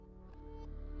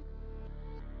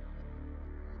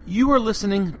You are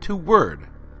listening to Word,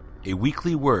 a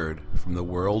weekly word from the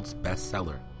world's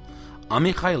bestseller,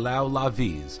 Amichai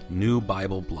Lau-Lavie's new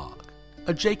Bible blog,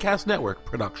 a JCast Network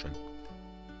production.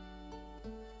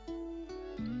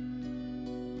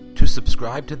 To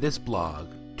subscribe to this blog,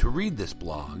 to read this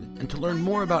blog, and to learn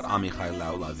more about Amichai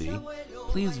Lau-Lavie,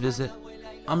 please visit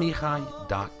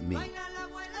amichai.me.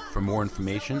 For more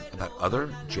information about other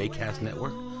JCast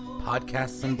Network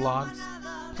podcasts and blogs,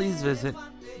 please visit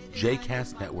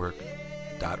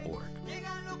jcastnetwork.org.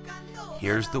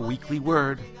 Here's the weekly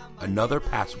word, another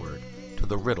password to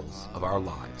the riddles of our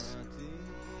lives.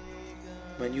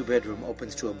 My new bedroom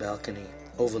opens to a balcony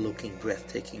overlooking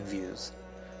breathtaking views.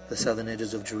 The southern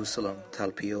edges of Jerusalem,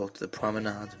 Talpiot, the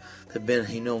promenade, the Ben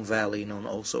Hinnom Valley, known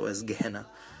also as Gehenna,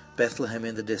 Bethlehem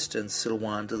in the distance,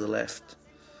 Silwan to the left.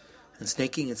 And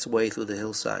snaking its way through the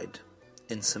hillside,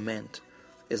 in cement,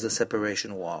 is the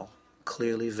separation wall,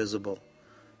 clearly visible.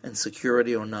 And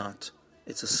security or not,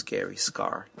 it's a scary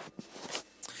scar.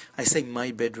 I say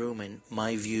my bedroom and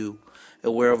my view,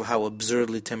 aware of how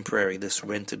absurdly temporary this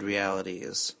rented reality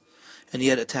is. And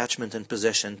yet attachment and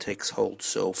possession takes hold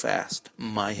so fast.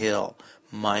 My hill,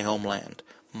 my homeland,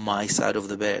 my side of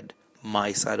the bed,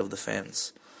 my side of the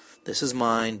fence. This is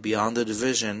mine, beyond the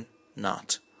division,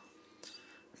 not.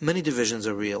 Many divisions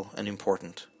are real and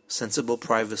important. Sensible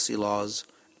privacy laws,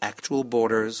 actual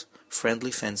borders,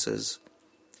 friendly fences.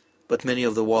 But many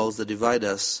of the walls that divide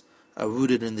us are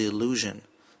rooted in the illusion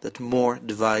that more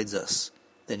divides us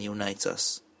than unites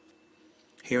us.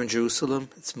 Here in Jerusalem,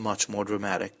 it's much more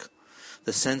dramatic.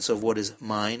 The sense of what is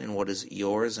mine and what is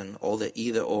yours and all the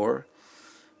either or,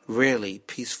 rarely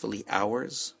peacefully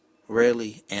ours,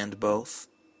 rarely and both.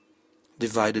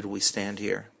 Divided we stand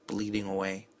here, bleeding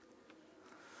away.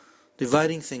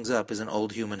 Dividing things up is an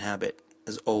old human habit,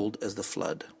 as old as the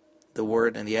flood. The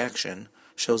word and the action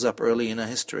shows up early in our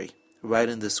history, right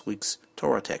in this week's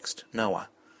Torah text, Noah.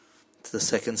 It's the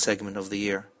second segment of the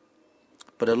year.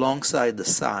 But alongside the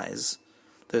sighs,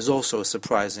 there's also a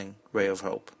surprising ray of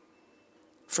hope.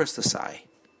 First the sigh.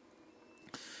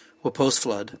 We're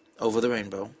post-flood, over the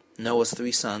rainbow. Noah's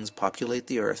 3 sons populate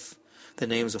the earth. The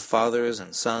names of fathers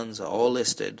and sons are all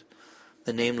listed.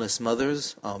 The nameless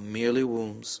mothers are merely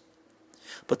wombs.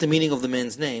 But the meaning of the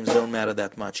men's names don't matter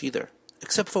that much either,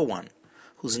 except for one,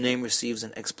 whose name receives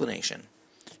an explanation.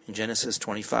 In Genesis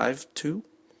 25:2,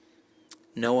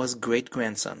 Noah's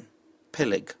great-grandson,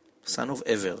 Peleg, son of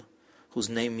Ever, whose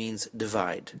name means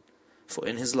divide, for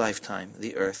in his lifetime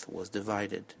the earth was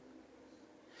divided.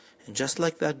 And just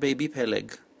like that baby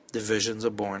Peleg, divisions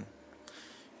are born.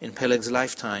 In Peleg's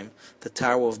lifetime, the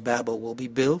Tower of Babel will be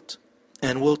built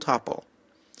and will topple,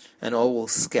 and all will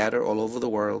scatter all over the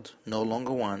world, no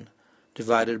longer one,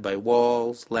 divided by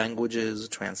walls, languages,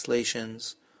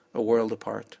 translations, a world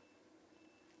apart.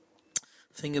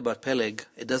 The thing about Peleg,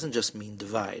 it doesn't just mean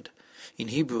divide. In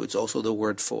Hebrew, it's also the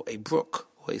word for a brook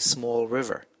or a small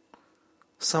river.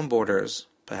 Some borders,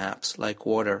 perhaps, like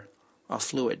water, are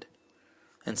fluid,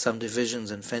 and some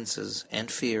divisions and fences and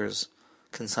fears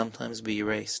can sometimes be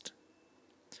erased.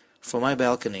 From my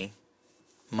balcony,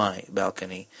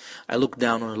 I look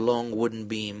down on a long wooden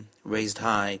beam, raised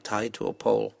high, tied to a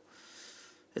pole.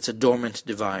 It's a dormant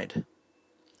divide.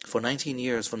 For 19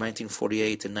 years, from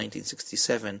 1948 and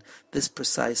 1967, this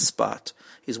precise spot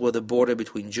is where the border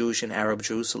between Jewish and Arab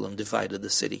Jerusalem divided the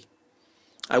city.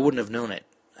 I wouldn't have known it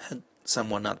had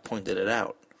someone not pointed it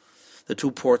out. The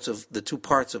two parts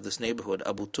of this neighborhood,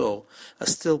 Abu Tor, are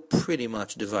still pretty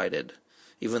much divided,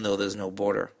 even though there's no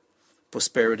border.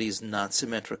 Prosperity is not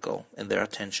symmetrical, and there are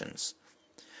tensions.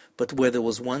 But where there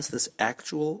was once this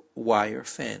actual wire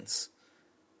fence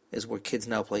is where kids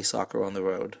now play soccer on the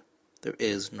road. There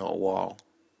is no wall.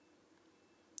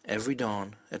 Every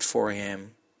dawn at 4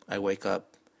 a.m., I wake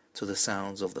up to the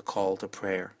sounds of the call to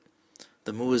prayer.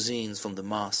 The muezzins from the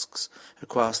mosques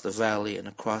across the valley and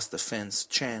across the fence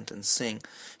chant and sing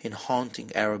in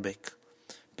haunting Arabic,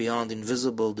 beyond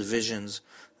invisible divisions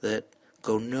that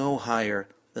go no higher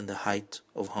than the height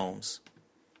of homes.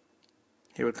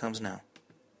 Here it comes now.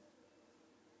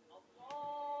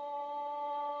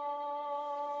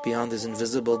 Beyond these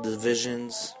invisible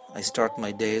divisions, I start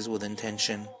my days with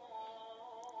intention,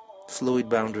 fluid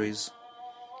boundaries,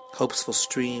 hopes for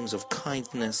streams of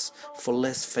kindness, for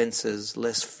less fences,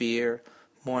 less fear,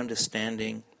 more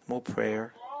understanding, more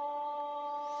prayer.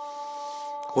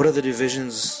 What are the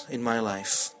divisions in my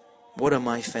life? What are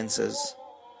my fences?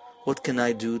 What can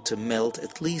I do to melt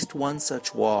at least one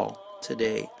such wall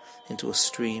today into a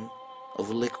stream of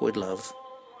liquid love?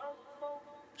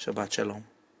 Shabbat Shalom.